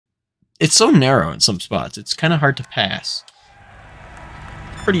It's so narrow in some spots. It's kind of hard to pass.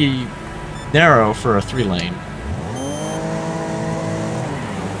 Pretty narrow for a 3-lane.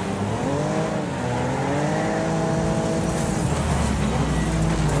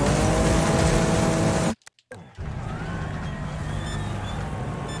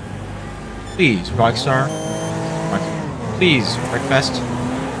 Please, Rockstar. Please, Wreckfest.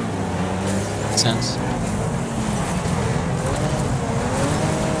 Makes sense.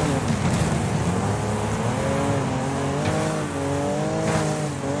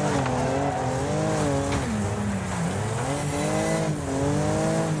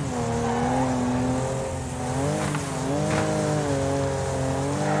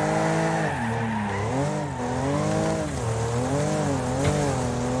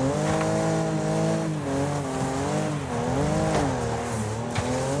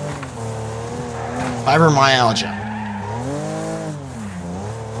 Fibromyalgia.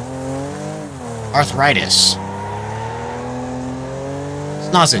 Arthritis.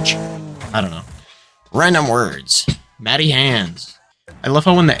 Snozzage. I don't know. Random words. Matty hands. I love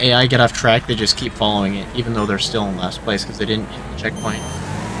how when the AI get off track, they just keep following it, even though they're still in last place because they didn't hit the checkpoint.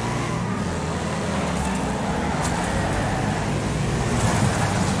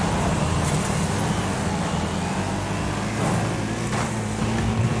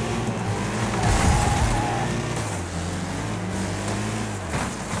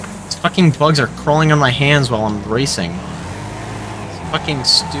 Fucking bugs are crawling on my hands while I'm racing. It's fucking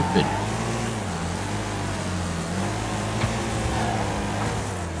stupid.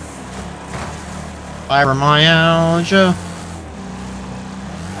 Fibromyalgia.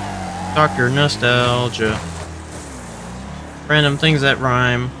 Dr. Nostalgia. Random things that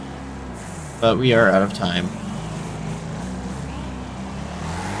rhyme. But we are out of time.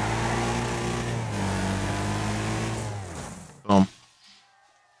 Boom.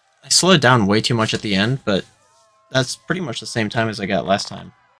 I slowed down way too much at the end, but that's pretty much the same time as I got last time.